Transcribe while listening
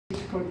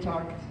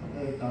Blickkontakt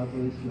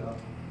dadurch ja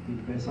viel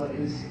besser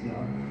ist. Ja.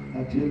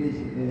 Natürlich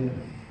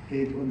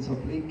geht unser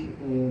Blick,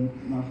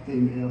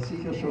 nachdem er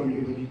sicher schon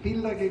über die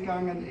Bilder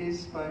gegangen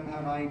ist beim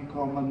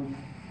Hereinkommen,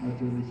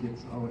 natürlich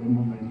jetzt auch im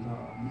Moment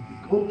an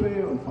die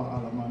Gruppe und vor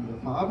allem an den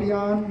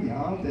Fabian,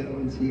 ja, der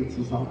uns hier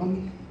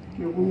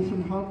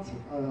zusammengerufen hat.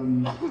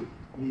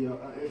 Wir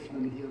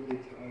eröffnen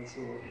hiermit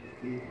also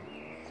die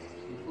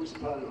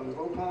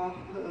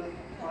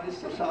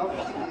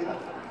Fußball-Europameisterschaft.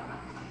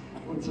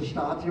 Unser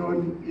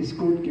Stadion ist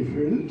gut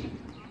gefüllt.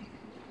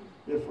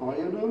 Wir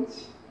freuen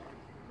uns.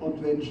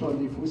 Und wenn schon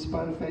die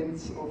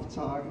Fußballfans oft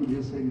sagen,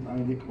 wir sind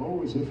eine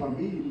große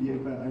Familie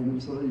bei einem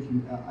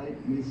solchen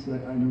Ereignis,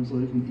 bei einem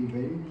solchen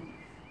Event,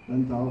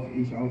 dann darf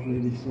ich auch,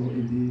 wenn ich so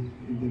in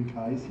den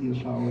Kreis hier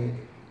schaue,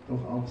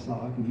 doch auch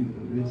sagen,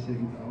 wir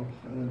sind auch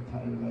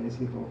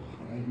teilweise doch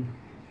ein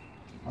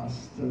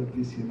fast ein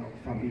bisschen auch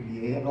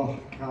familiärer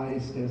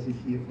Kreis, der sich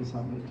hier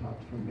versammelt hat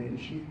von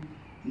Menschen,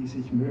 die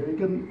sich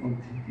mögen und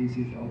die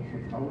sich auch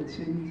vertraut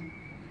sind.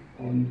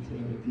 Und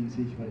die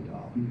sich heute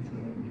Abend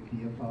mit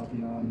dir,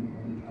 Fabian,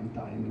 und an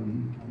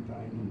deinen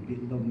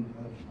Bildern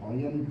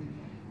freuen.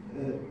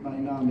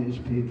 Mein Name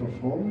ist Peter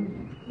Fromm.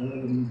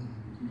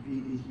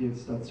 Wie ich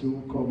jetzt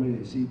dazu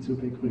komme, Sie zu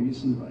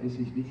begrüßen, weiß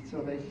ich nicht so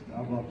recht,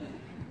 aber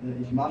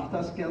ich mache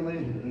das gerne.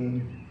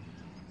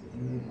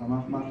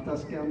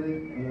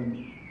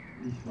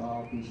 Ich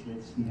war bis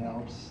letzten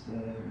Herbst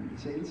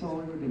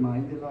Seelsorger,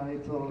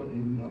 Gemeindeleiter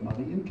in der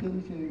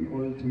Marienkirche in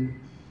Olten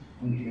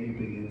und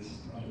lebe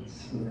jetzt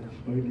als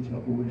fröhlicher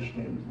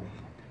Ruheständler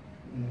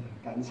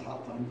ganz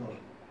hart an der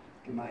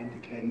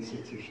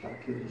Gemeindegrenze zu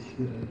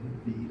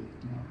Starrkirch-Wil.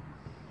 Ja.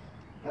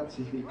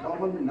 Herzlich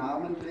willkommen,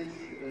 namentlich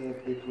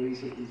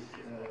begrüße ich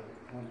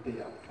Herrn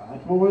Beat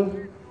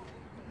Kadwohl,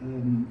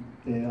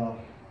 der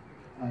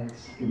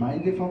als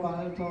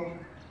Gemeindeverwalter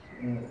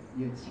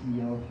jetzt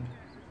hier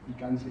die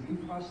ganze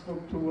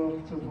Infrastruktur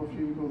zur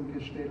Verfügung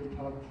gestellt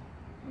hat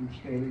und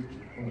stellt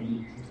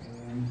und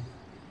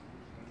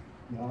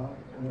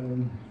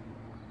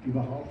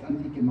überhaupt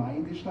an die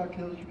Gemeinde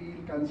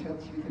Starrkirch-Wil ganz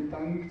herzlichen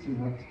Dank. Sie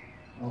hat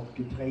auch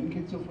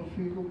Getränke zur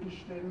Verfügung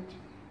gestellt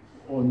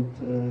und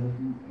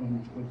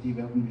die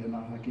werden wir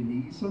nachher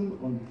genießen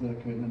und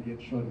können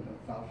jetzt schon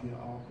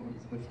dafür auch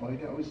unsere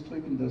Freude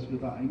ausdrücken, dass wir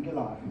da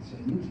eingeladen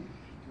sind.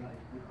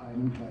 Vielleicht mit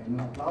einem kleinen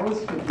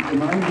Applaus für die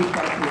Gemeinde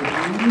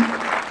Starrkirch-Wil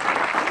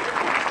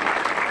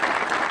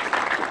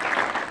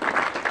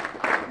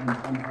und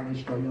an alle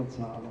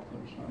Steuerzahler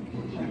von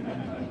Starrkirch-Wil.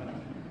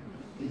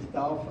 Ich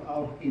darf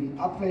auch in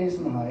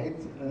Abwesenheit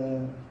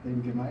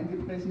den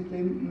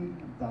Gemeindepräsidenten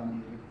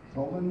Daniel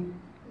Tommen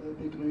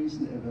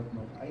begrüßen. Er wird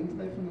noch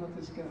eintreffen, hat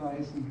es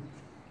geheißen.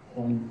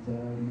 Und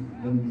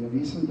wenn wir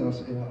wissen,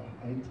 dass er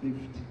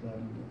eintrifft,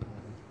 dann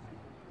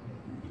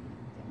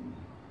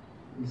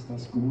ist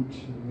das gut,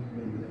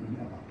 wenn wir ihn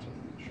erwarten.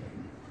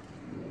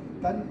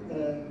 Dann,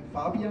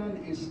 Fabian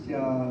ist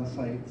ja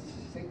seit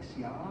 6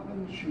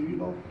 Jahren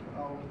Schüler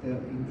auch der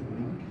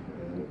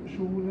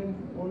Interlink-Schule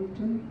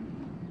Olten.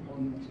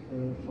 Und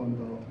von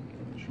der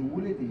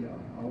Schule, die ja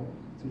auch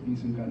zu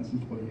diesem ganzen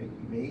Projekt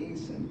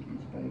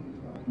wesentlich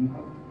beigetragen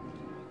hat,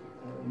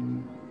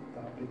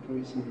 da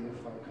begrüßen wir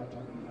Frau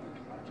Katharina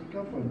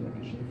Kratiker von der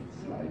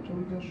Geschäftsleitung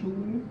der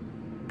Schule.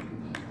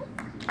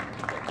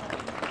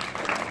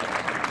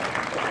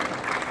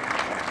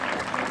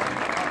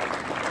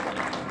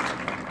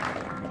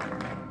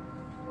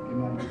 Den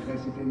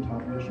Gemeindepräsident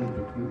haben wir schon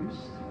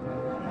begrüßt.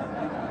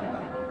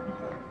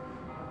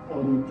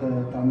 Und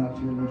dann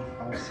natürlich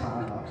Frau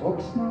Sarah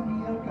Ochsner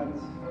hier, ganz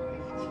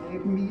rechts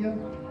neben mir,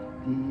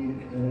 die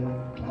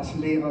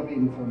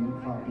Klassenlehrerin von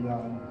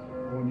Fabian,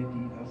 ohne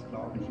die das,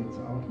 glaube ich, jetzt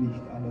auch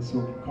nicht alles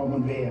so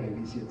gekommen wäre,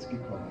 wie es jetzt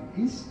gekommen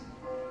ist.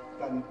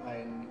 Dann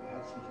einen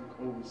herzlichen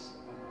Gruß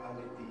an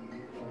alle,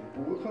 die vom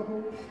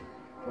Bucherhof,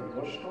 von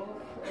Rostock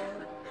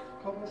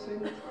gekommen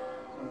sind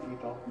und die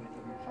dort mit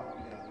dem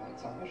Fabian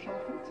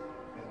zusammenarbeiten.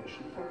 Wer ist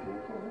schon vom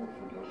Bucherhof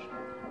von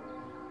Rostock?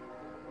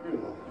 Ja.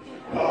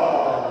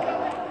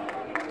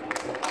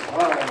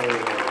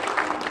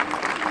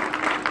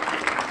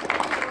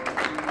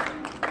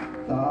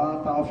 Da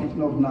darf ich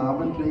noch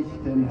namentlich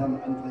den Herrn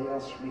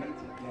Andreas Schmidt nennen.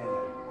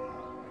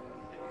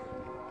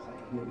 Sei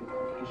hiermit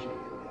auch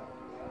geschehen.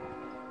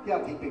 Ja,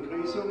 die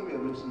Begrüßung, wir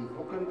müssen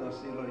gucken,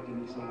 dass die Leute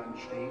nicht so lange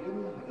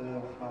stehen.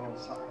 Frau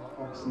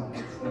Ochsner,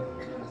 jetzt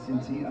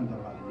sind Sie an der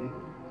Reihe.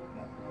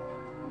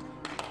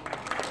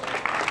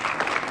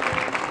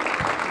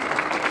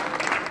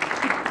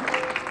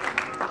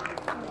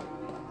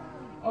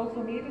 Auch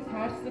von mir ein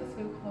herzliches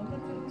Willkommen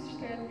zur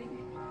Ausstellung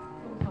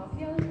von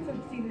Fabian zu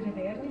seiner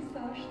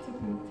Vernissage zu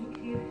Bunte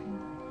Kirchen.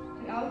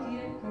 Für all die,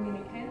 die mich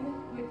nicht kennen,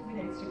 gut, wir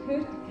haben es schon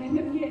gehört,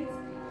 kennen mich jetzt,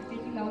 ich bin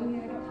die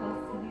langjährige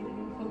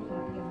Klassenlehrerin von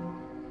Fabian.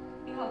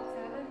 Ich habe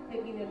zusammen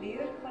mit meinen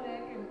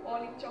Lehrerkollegen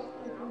Oli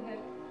Jocken und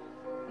Herrn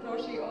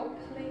Roger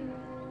Ockli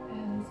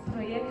das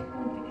Projekt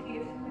Bunte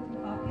Kirchen mit dem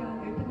Fabian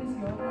über ein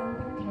Jahr lang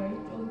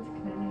betreut und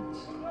gemanagt.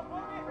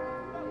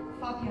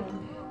 Fabian,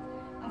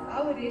 als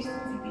allererstes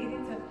muss ich dir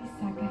jetzt etwas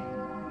sagen.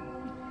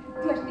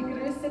 Du hast mich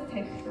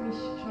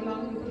grössentechnisch schon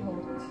lange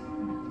überholt.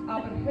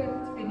 heute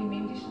bin ich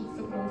mindestens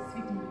so gross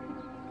wie du.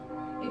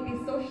 Ich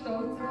bin so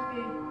stolz auf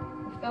dich,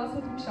 auf das,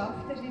 was du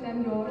geschafft hast in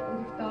diesem Jahr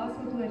und auf das,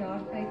 was du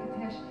erarbeitet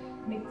hast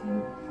mit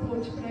deinem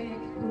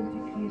Kunstprojekt Bunte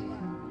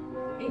Kirchen.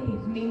 Ich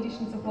bin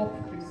mindestens ein Kopf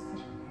grösser.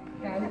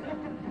 Gell?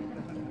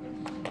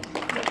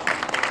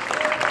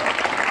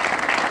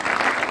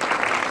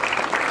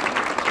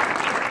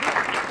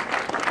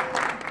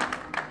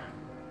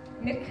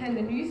 Wir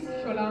kennen uns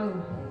schon lange,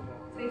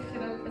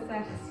 sicher etwa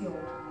 6 Jahre.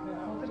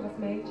 Oder was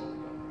meinst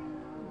du?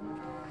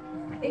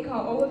 Ich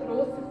habe auch einen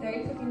grossen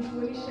Teil von deinem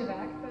schulischen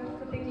Weg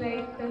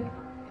begleiten.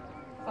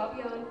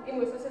 Fabian, ich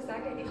muss also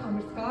sagen, ich kann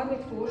mir es gar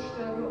nicht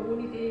vorstellen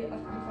ohne dich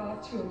als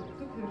Privatschule.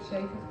 Du gehörst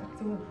einfach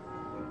dazu.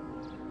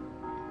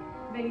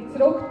 Wenn ich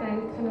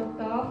zurückdenke an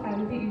die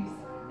Anfänge bei uns,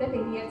 dann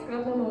bin ich jetzt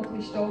gerade noch mal ein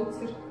bisschen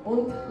stolzer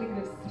und ein bisschen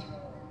grösser.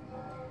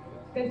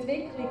 Die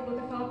Entwicklung, die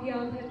der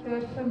Fabian machen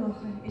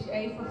durfte, ist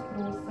einfach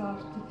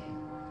grossartig.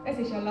 Es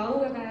war ein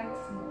langer Weg.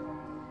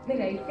 Wir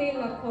haben viel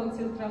an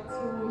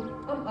Konzentration,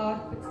 am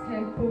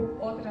Arbeitstempo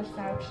oder an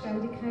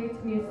Selbstständigkeit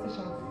arbeiten.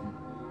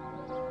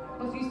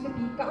 Was uns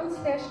dabei ganz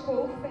fest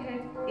geholfen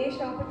hat,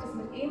 ist aber, dass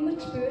wir immer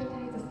gespürt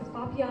haben, dass der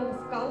Fabian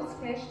das ganz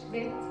fest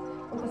will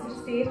und dass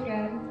er sehr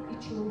gerne in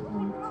die Schule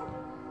kommt.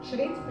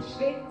 Schritt für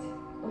Schritt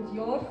und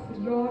Jahr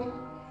für Jahr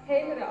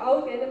haben wir an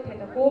all diesen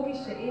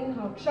pädagogischen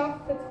Inhalten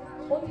gearbeitet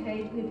und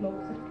haben nicht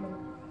locker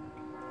gelassen.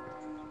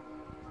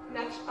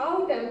 Nebst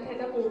all dem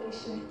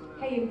Pädagogischen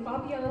haben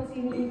Fabian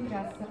seine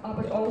Interessen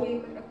aber auch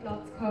immer einen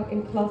Platz gehabt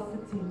im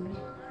Klassenzimmer.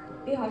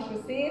 Ich habe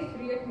schon sehr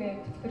früh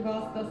gemerkt, für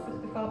was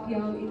sich der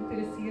Fabian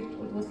interessiert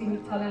und wo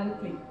seine Talente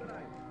liegen.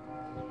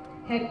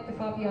 Hat der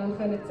Fabian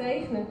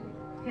zeichnen,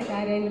 hat er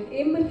eigentlich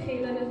immer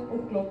Kirchen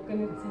und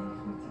Glocken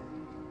gezeichnet.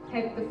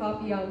 Hat der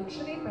Fabian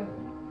geschrieben,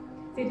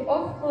 sind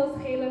oftmals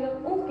Kirchen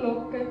und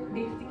Glocken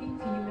wichtige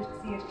Pfeiler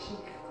in der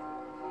Geschichte.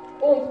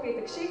 Und bei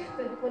den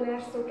Geschichten, die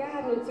er so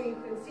gerne und so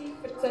intensiv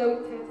erzählt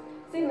hat,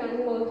 sind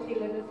manchmal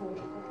Kirchen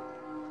vorgekommen.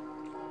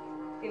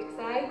 Wie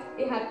gesagt,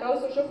 ich hätte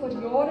also schon vor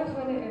Jahren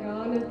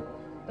erahnen,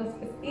 dass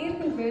es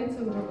irgendwann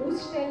zu einer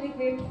Ausstellung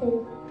wird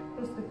kommen,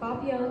 dass der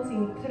Fabian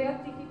seine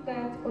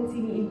Kreativität und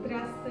seine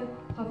Interessen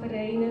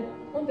vereinen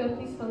und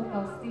etwas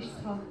Fantastisches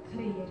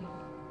kreieren kann.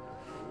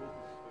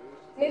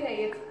 Wir haben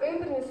jetzt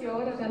über ein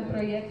Jahr an diesem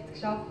Projekt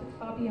gearbeitet,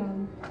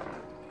 Fabian.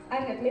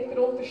 Er hat mit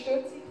der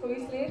Unterstützung von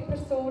uns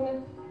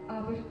Lehrpersonen,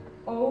 aber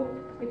auch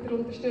mit der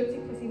Unterstützung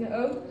von seinen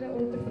Eltern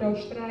und der Frau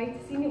Streit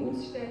seine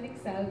Ausstellung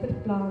selber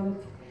geplant.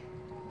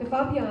 Der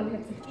Fabian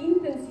hat sich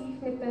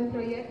intensiv mit diesem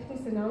Projekt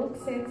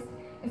auseinandergesetzt.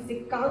 Es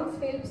sind ganz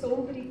viele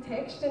besondere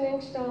Texte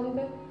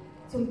entstanden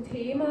zum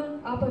Thema,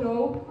 aber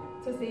auch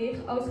zu sich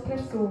als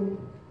Person.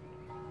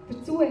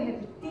 Dazu hat er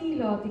die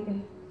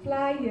Einladungen,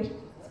 Flyer,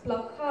 das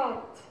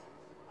Plakat,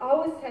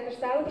 alles hat er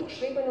selber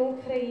geschrieben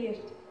und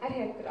kreiert. Er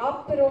hat den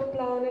Apero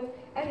geplant,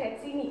 er hat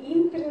seine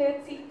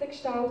Internetseite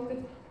gestaltet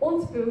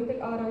und das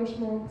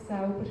Bilderarrangement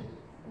selber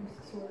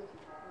ausgesucht.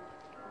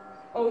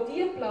 Auch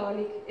diese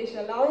Planung war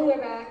ein langer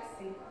Weg.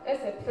 Es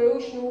hat viel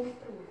Schnuff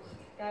gebraucht.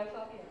 Gell,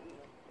 Fabian?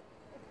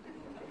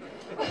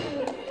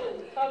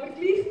 Aber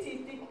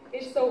gleichzeitig war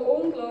es so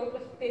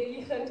unglaublich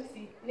bereichernd.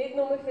 Nicht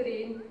nur für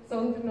ihn,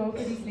 sondern auch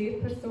für die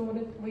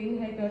Lehrpersonen, die ihn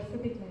begleiten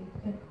durften.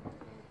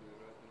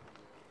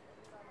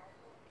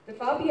 Der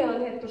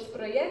Fabian hat durch das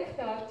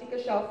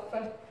projektartige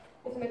Arbeiten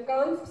auf eine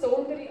ganz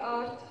besondere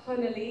Art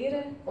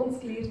lernen und das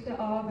Gelernte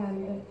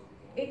anwenden.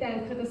 Ich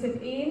denke, das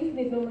hat ihn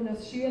nicht nur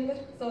als Schüler,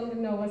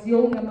 sondern auch als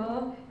junger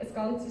Mann ein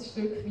ganzes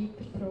Stück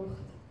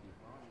weitergebracht.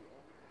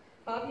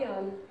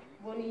 Fabian,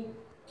 als ich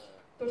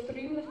durch die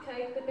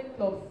Räumlichkeiten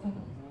gelaufen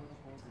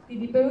bin,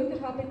 die Bilder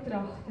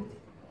betrachtet,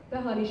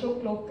 da habe ich schon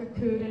Glocken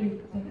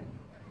hören.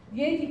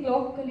 Jede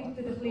Glocke läutet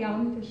ein bisschen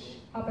anders,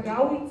 aber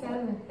alle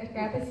zusammen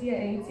ergeben sie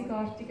einen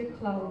einzigartigen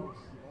Klang.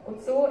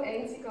 Und so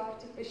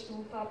einzigartig bist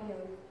du,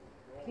 Fabian.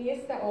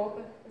 Genieß den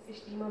Abend, es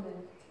ist dein Moment.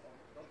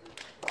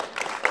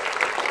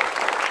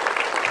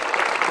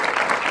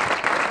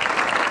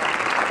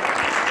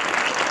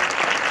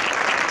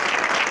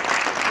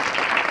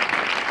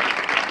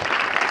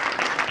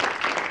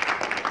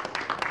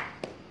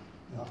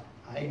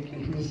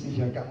 Eigentlich müsste ich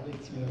ja gar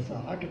nichts mehr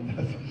sagen.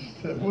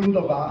 Das ist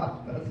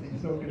wunderbar, dass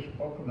ich so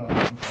gesprochen habe.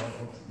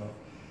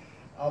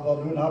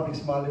 Aber nun habe ich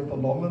es mal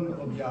übernommen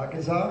und ja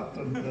gesagt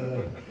und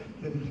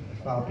den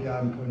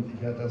Fabian konnte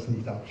ich ja das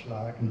nicht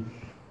abschlagen.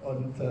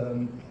 Und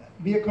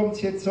mir kommt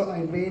es jetzt so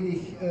ein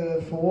wenig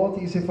vor,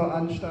 diese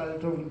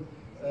Veranstaltung,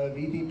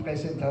 wie die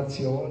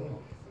Präsentation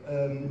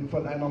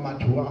von einer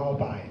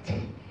Maturarbeit.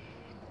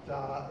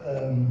 Da,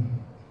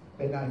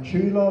 wenn ein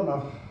Schüler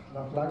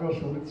nach langer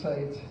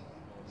Schulzeit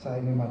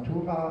seine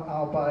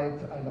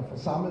Maturaarbeit einer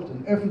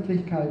versammelten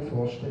Öffentlichkeit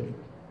vorstellt.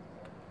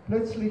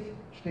 Plötzlich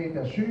steht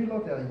der Schüler,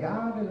 der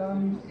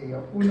jahrelang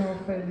eher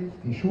unauffällig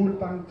die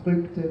Schulbank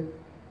drückte,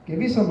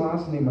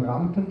 gewissermaßen im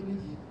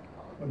Rampenlicht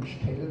und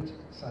stellt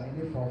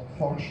seine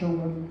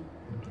Forschungen,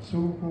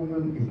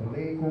 Untersuchungen,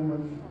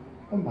 Überlegungen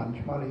und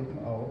manchmal eben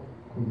auch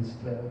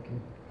Kunstwerke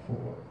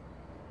vor.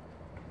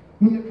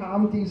 Mir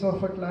kam dieser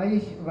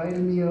Vergleich, weil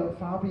mir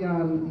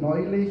Fabian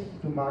neulich,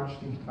 du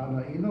magst dich daran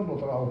erinnern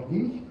oder auch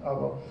nicht,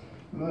 aber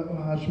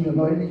du hast mir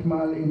neulich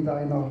mal in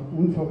deiner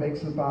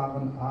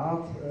unverwechselbaren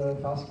Art,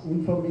 fast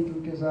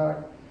unvermittelt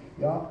gesagt,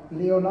 ja,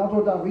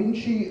 Leonardo da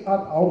Vinci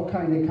hat auch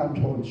keine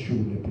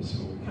Kantonsschule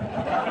besucht.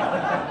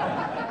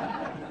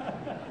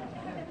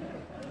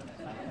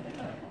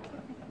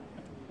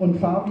 Und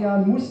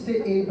Fabian musste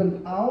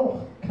eben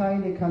auch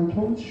keine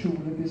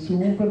Kantonsschule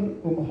besuchen,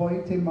 um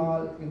heute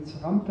mal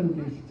ins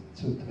Rampenlicht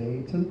zu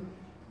treten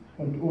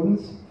und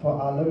uns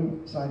vor allem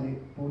seine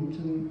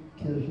bunten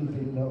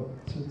Kirchenbilder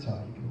zu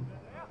zeigen.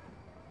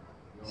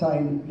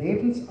 Sein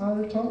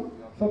Lebensalter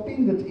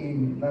verbindet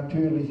ihn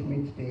natürlich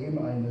mit dem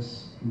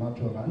eines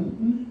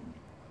Maturanden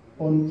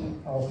und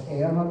auch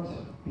er hat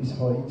bis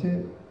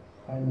heute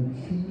einen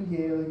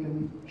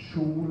vieljährigen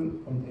Schul-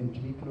 und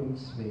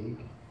Entwicklungsweg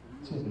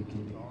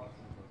zurückgelegt.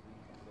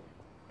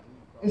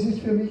 Es ist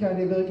für mich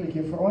eine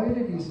wirkliche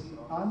Freude, diesen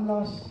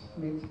Anlass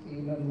mit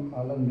Ihnen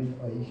allen, mit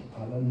euch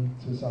allen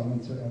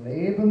zusammen zu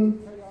erleben.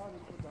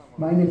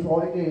 Meine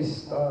Freude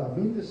ist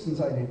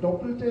mindestens eine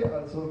doppelte.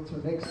 Also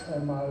zunächst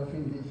einmal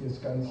finde ich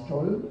es ganz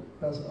toll,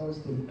 dass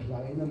aus dem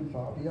kleinen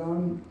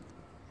Fabian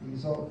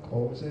dieser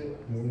große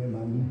junge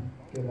Mann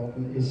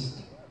geworden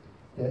ist,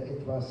 der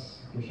etwas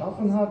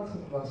geschaffen hat,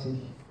 was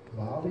sich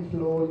wahrlich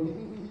lohnt,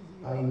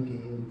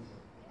 eingehend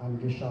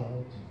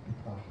angeschaut,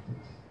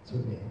 betrachtet zu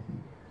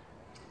werden.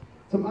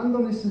 Zum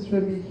anderen ist es für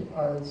mich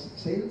als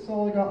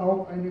Seelsorger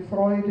auch eine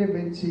Freude,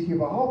 wenn sich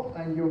überhaupt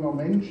ein junger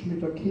Mensch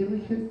mit der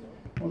Kirche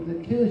und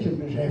den Kirchen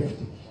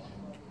beschäftigt.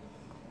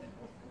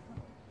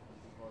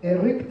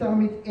 Er rückt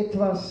damit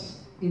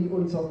etwas in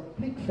unser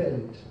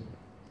Blickfeld,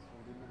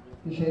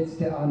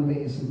 geschätzte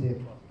Anwesende,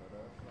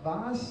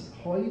 was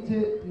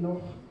heute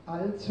noch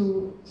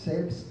allzu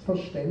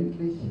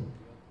selbstverständlich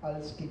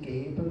als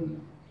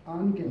gegeben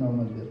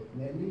angenommen wird,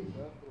 nämlich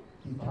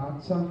die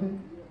Tatsache,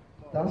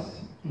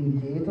 dass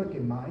in jeder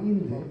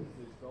Gemeinde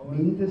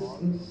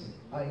mindestens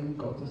ein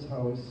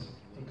Gotteshaus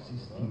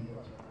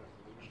existiert.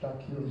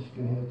 Starrkirch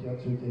gehört ja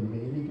zu den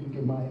wenigen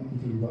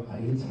Gemeinden, die nur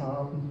eins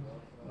haben,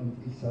 und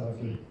ich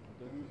sage,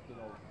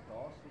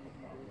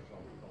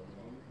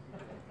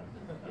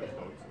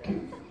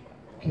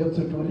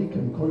 Kirche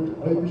Doliken,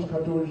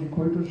 römisch-katholische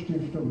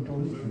Kultusstiftung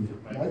Doliken.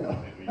 Ja.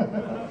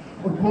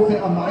 Und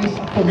wurde am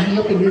meisten von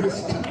mir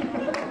benutzt.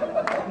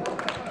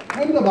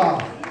 Wunderbar.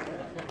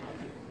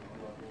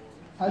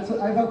 Also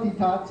einfach die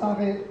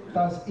Tatsache,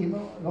 dass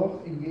immer noch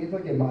in jeder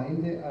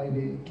Gemeinde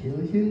eine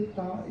Kirche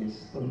da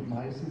ist und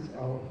meistens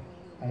auch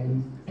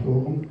ein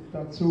Turm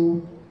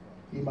dazu,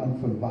 die man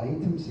von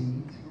weitem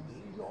sieht,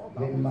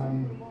 wenn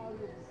man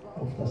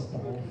auf das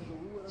Dorf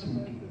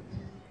zugeht.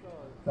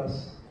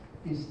 Das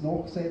ist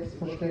noch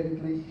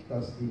selbstverständlich,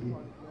 dass die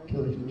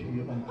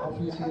Kirchentüren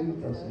offen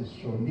sind, das ist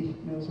schon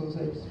nicht mehr so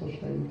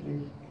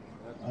selbstverständlich.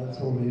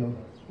 Also wir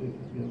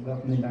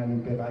werden in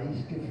einen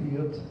Bereich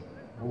geführt,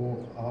 wo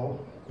auch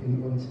in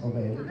unserer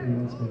Welt,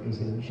 in unserer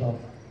Gesellschaft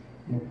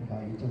noch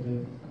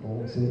weitere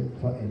große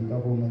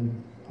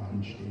Veränderungen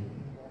anstehen.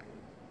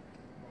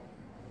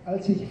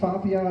 Als ich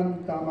Fabian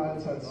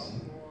damals als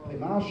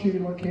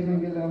Primarschüler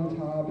kennengelernt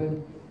habe,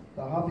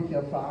 da habe ich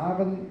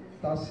erfahren,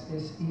 dass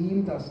es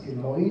ihm das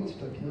Geläut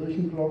der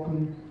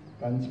Kirchenglocken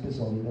ganz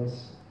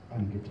besonders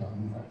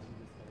angetan hat.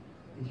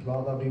 Ich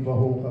war darüber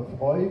hoch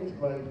erfreut,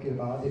 weil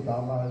gerade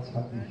damals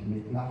hatte ich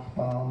mit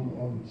Nachbarn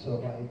und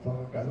so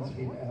weiter ganz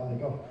viel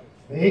Ärger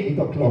wegen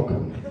der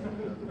Glocken.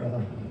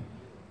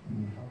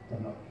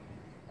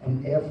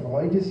 Und er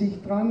freute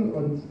sich dran,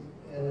 und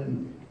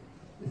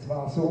es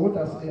war so,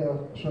 dass er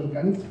schon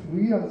ganz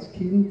früh als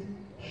Kind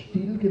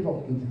still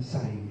geworden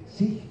sei,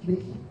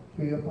 sichtlich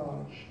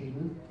hörbar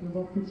still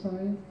geworden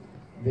sei,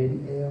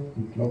 wenn er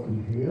die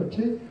Glocken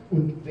hörte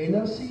und wenn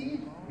er sie,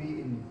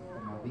 wie in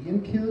der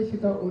Marienkirche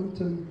da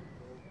unten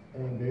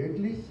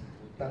möglich,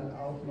 dann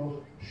auch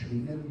noch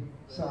schwingen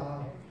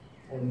sah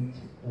und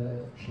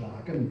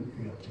schlagen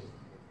hörte.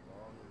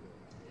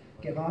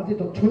 Gerade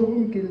der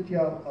Turm gilt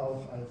ja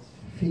auch als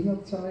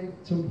Fingerzeig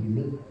zum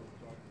Himmel,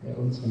 der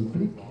unseren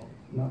Blick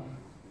nach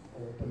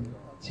oben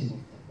zieht,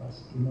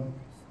 was immer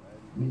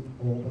mit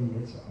oben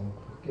jetzt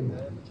auch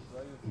gemeint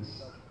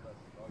ist.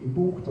 Im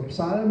Buch der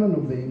Psalmen,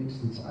 um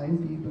wenigstens ein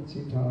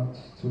Bibelzitat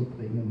zu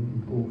bringen,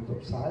 im Buch der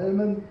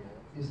Psalmen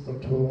ist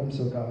der Turm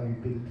sogar ein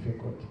Bild für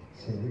Gott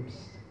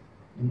selbst.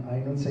 Im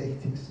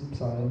 61.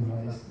 Psalm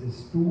heißt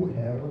es: Du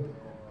Herr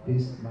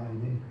bist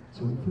meine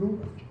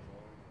Zuflucht,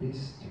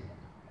 bist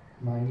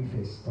mein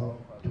fester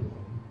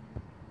Turm.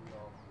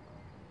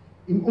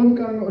 Im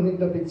Umgang und in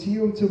der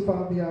Beziehung zu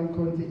Fabian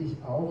konnte ich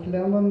auch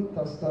lernen,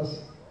 dass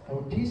das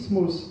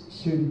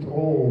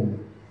Autismus-Syndrom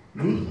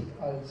nicht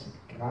als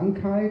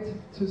Krankheit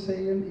zu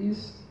sehen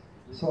ist,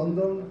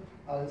 sondern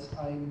als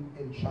ein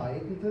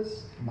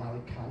entscheidendes,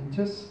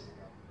 markantes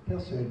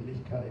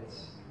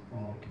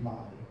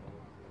Persönlichkeitsmerkmal.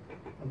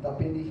 Und da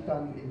bin ich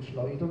dann ins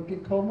Schleudern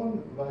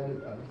gekommen,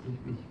 weil als ich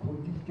mich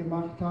kundig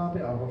gemacht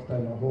habe, auch auf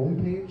deiner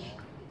Homepage,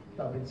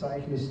 da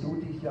bezeichnest du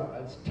dich ja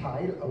als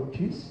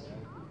Teilautist.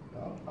 Ja,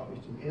 Ja, habe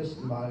ich zum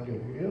ersten Mal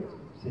gehört,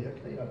 sehr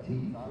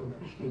kreativ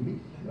und stimmig.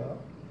 Ja.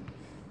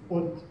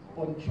 Und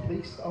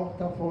sprichst auch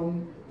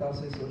davon,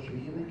 dass es so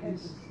schwierig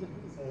ist,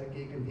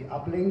 gegen die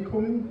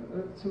Ablenkung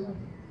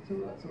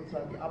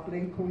sozusagen die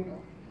Ablenkung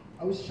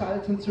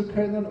ausschalten zu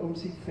können, um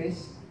sich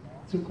fest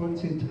zu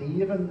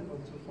konzentrieren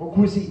und zu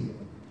fokussieren.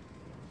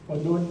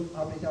 Und nun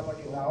habe ich aber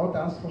genau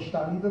das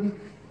verstanden,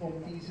 um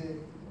diese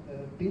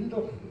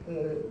Bilder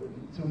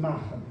zu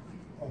machen,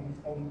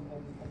 um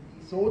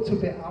die so zu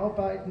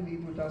bearbeiten, wie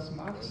du das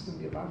machst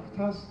und gemacht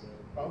hast,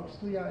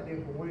 brauchst du ja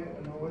ein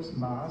hohes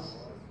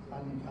Maß an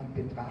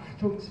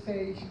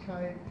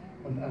Betrachtungsfähigkeit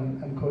und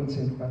an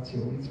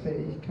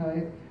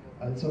Konzentrationsfähigkeit.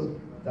 Also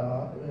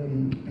da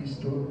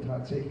bist du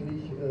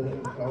tatsächlich,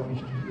 glaube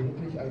ich,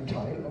 wirklich ein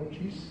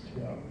Teilautist,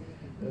 ja,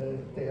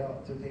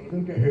 der zu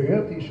denen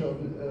gehört, die schon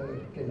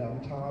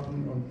gelernt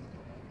haben und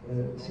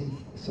sich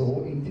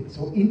so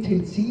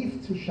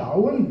intensiv zu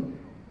schauen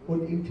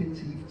und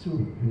intensiv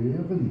zu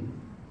hören.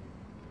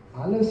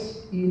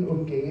 Alles ihn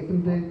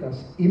Umgebende,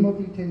 das immer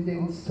die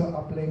Tendenz zur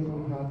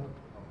Ablenkung hat,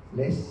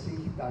 lässt sich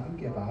dann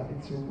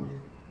geradezu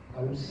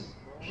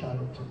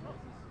ausschalten.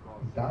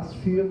 Und das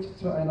führt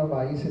zu einer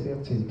Weise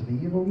der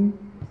Zentrierung,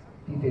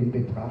 die den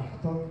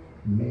Betrachter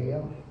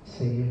mehr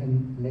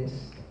sehen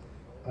lässt,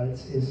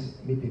 als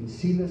es mit dem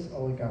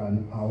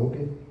Sinnesorgan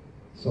Auge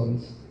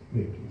sonst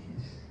möglich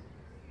ist.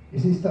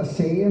 Es ist das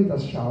Sehen,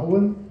 das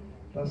Schauen,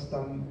 das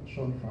dann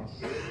schon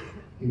fast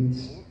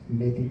ins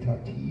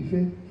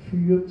Meditative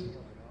führt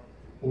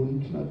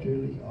und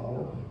natürlich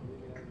auch,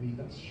 wie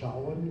das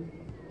Schauen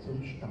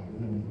zum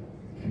Staunen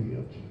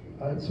führt.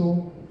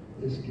 Also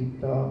es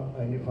gibt da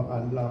eine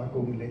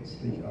Veranlagung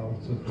letztlich auch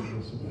zur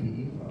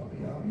Philosophie,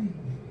 Fabian.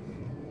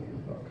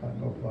 Da kann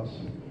noch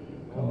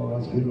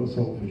was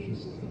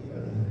Philosophisches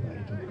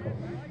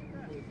weiterkommen.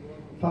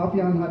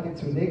 Fabian hatte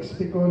zunächst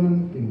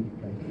begonnen,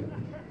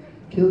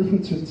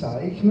 Kirchen zu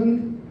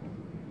zeichnen,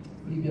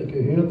 wie wir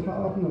gehört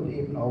haben, und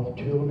eben auch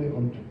Türme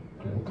und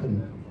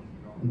Glocken.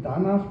 Und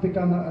danach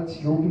begann er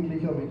als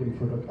Jugendlicher mit dem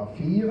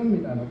Fotografieren.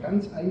 Mit einer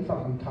ganz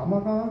einfachen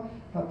Kamera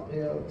hat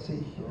er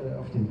sich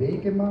auf den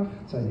Weg gemacht,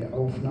 seine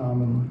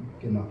Aufnahmen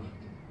gemacht.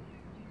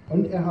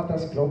 Und er hat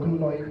das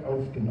Glockenläut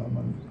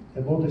aufgenommen.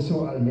 Er wurde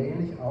so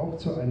allmählich auch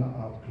zu einer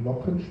Art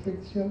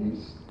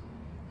Glockenspezialist.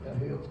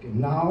 Er hört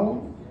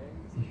genau,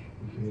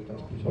 ich höre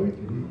das bis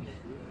heute nicht,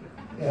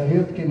 er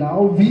hört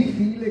genau, wie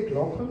viele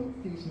Glocken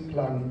diesen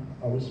Klang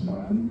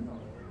ausmachen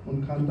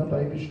und kann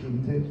dabei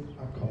bestimmte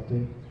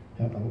Akkorde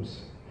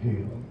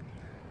heraushören.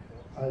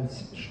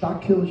 Als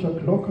Starrkircher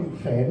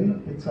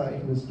Glockenfan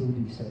bezeichnest du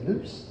dich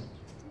selbst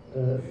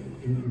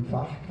in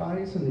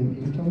Fachkreisen,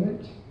 im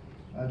Internet.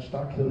 Als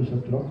Starrkircher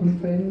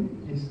Glockenfan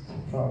ist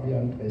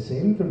Fabian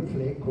präsent und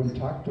pflegt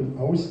Kontakt und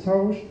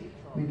Austausch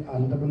mit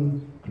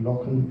anderen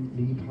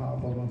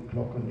Glockenliebhabern und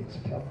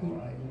Glockenexperten.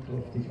 Einen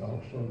durfte ich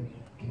auch schon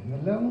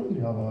kennenlernen,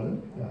 jawohl,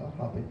 ja,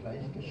 habe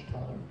gleich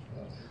gestaunt,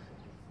 dass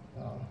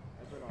da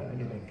der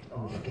Dialekt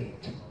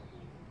aufgeht.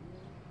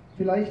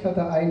 Vielleicht hat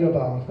der eine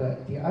oder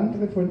die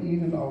andere von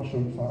Ihnen auch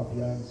schon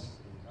Fabians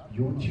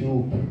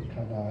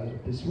YouTube-Kanal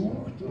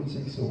besucht und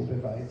sich so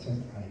bereits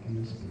ein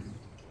eigenes Bild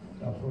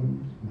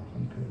davon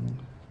machen können.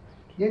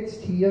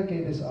 Jetzt hier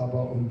geht es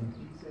aber um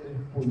diese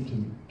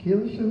bunten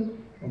Kirchen.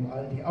 Um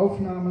all die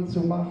Aufnahmen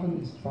zu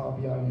machen, ist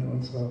Fabian in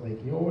unserer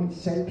Region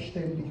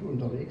selbstständig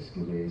unterwegs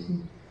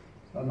gewesen.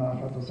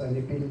 Danach hat er seine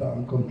Bilder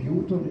am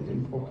Computer mit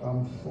dem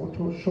Programm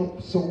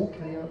Photoshop so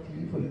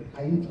kreativ und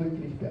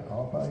eindrücklich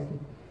bearbeitet,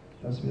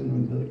 dass wir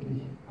nun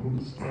wirklich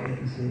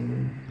Kunstwerke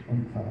sehen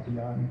und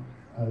Fabian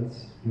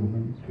als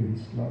jungen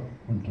Künstler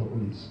unter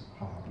uns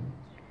haben.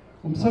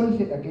 Um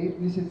solche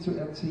Ergebnisse zu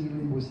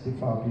erzielen, musste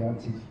Fabian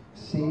sich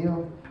sehr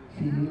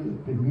viel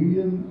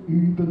bemühen,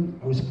 üben,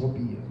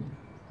 ausprobieren.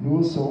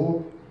 Nur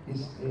so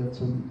ist er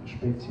zum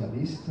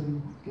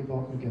Spezialisten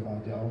geworden,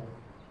 gerade auch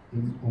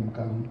im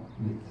Umgang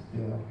mit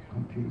der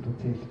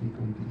Computertechnik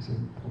und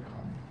diesem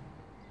Programm.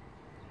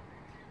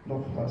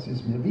 Noch was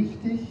ist mir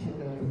wichtig,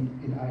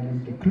 in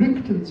einem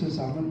geglückten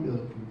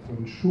Zusammenwirken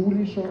von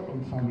schulischer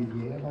und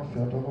familiärer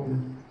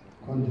Förderung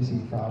konnte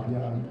sich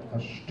Fabian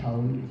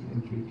erstaunlich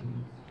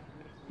entwickeln.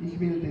 Ich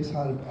will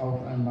deshalb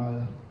auch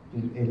einmal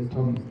den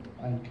Eltern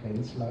ein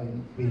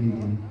Kränzlein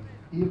binden.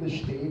 Ihre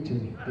stete,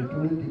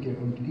 geduldige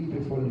und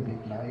liebevolle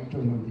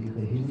Begleitung und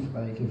ihre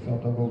hilfreiche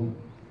Förderung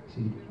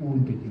sind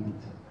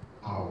unbedingt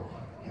auch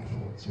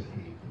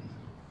hervorzuheben.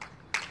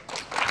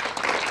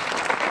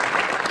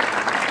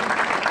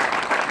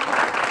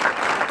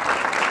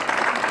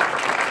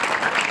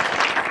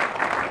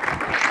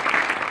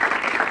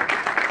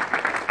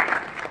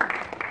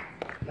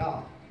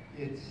 Ja,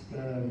 jetzt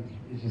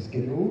ist es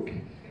genug.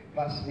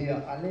 Was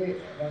wir alle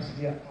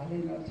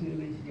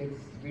natürlich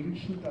jetzt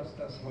wünschen, dass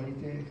das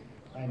heute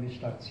eine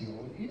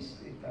Station ist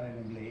in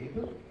deinem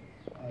Leben,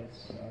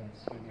 als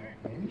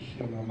junger Mensch,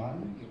 junger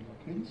Mann, junger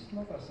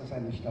Künstler, dass das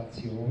eine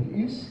Station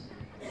ist,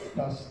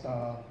 dass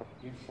da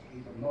jetzt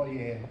wieder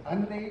neue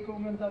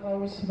Anregungen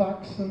daraus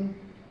wachsen,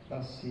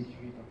 dass sich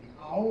wieder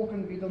die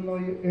Augen wieder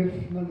neu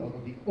öffnen oder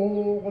die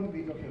Ohren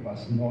wieder für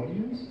was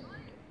Neues.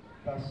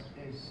 dass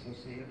es, so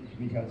sehr ich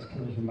mich als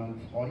Kirchenmann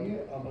freue,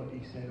 aber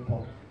ich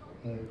selber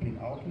bin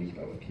auch nicht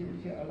auf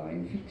Kirche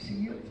allein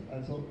fixiert,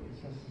 also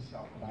dass es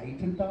auch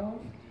leiten darf.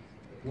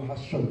 Du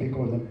hast schon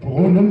begonnen,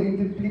 Brunnen in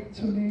den Blick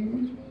zu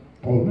nehmen.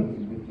 Brunnen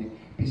in den Blick.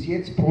 Bis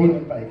jetzt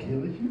Brunnen bei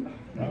Kirchen.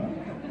 Ja.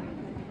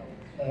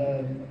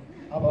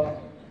 Aber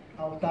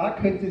auch da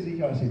könnte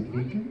sich was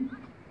entwickeln.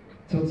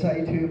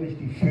 Zurzeit höre ich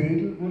die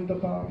Vögel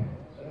wunderbar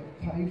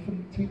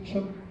pfeifen,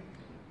 zwitschern.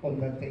 Und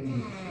dann denke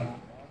ich, ja,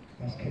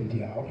 das könnte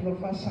ja auch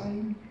noch was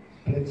sein.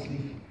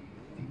 Plötzlich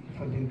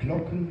von den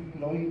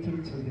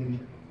Glockenläuten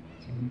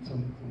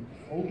zum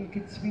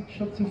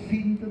Vogelgezwitscher zu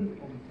finden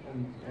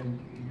und in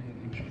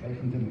den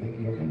entsprechenden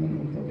Regionen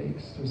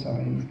unterwegs zu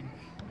sein.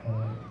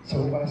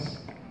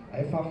 Sowas,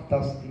 einfach,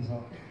 dass dieser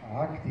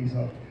Tag,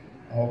 dieser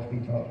auch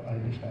wieder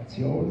eine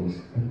Station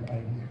ist und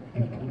ein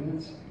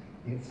Impuls.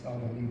 Jetzt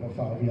aber, lieber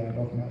Fabian,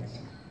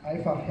 nochmals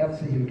einfach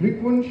herzlichen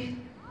Glückwunsch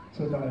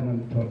zu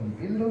deinen tollen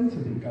Bildern, zu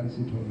dem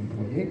ganzen tollen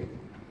Projekt.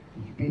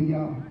 Ich bin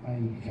ja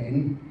ein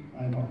Fan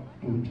einer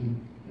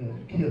bunten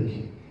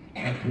Kirche.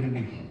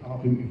 Natürlich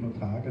auch im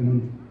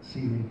übertragenen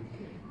Sinne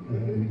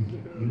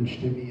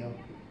wünschte mir,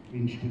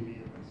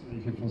 dass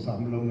solche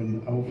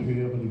Versammlungen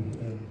aufhören,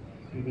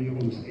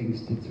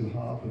 Berührungsängste zu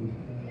haben,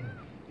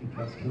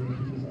 etwas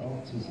Kirchliches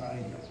auch zu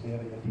sein. Das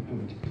wäre ja die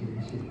bunte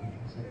Kirche.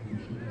 Also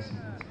wünschen wir sie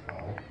uns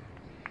auch.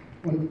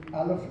 Und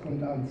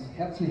als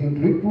herzlichen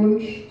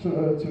Glückwunsch zu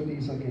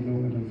dieser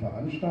gelungenen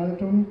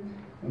Veranstaltung.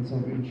 Und so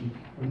wünsche ich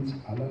uns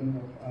allen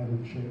noch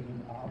einen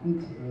schönen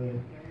Abend.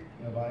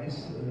 Wer weiß,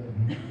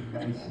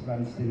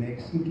 wann es den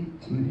nächsten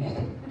gibt. Nicht?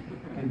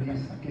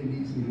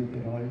 Genießen wir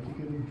den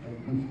heutigen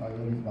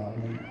freien,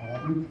 warmen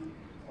Abend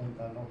und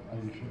dann noch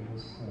ein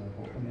schönes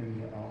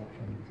Wochenende auch.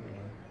 Und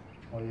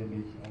freue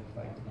mich auf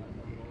weitere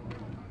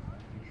Begegnungen.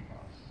 Viel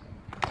Spaß.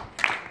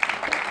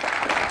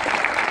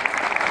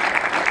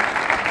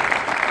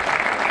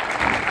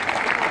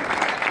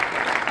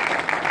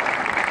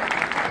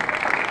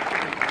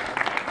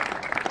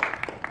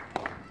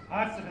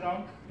 Herzlichen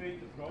Dank,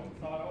 Peter Fromm,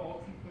 Sarah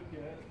Olsen, für die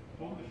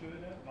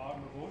wunderschöne,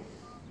 warme Wort.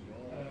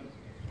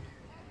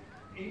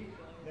 Ich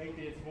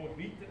leite jetzt Wort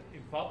weiter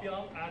im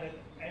Fabian. Er hat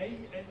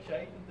einen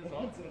entscheidenden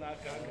Satz, den er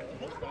gerne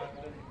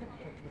loswerden.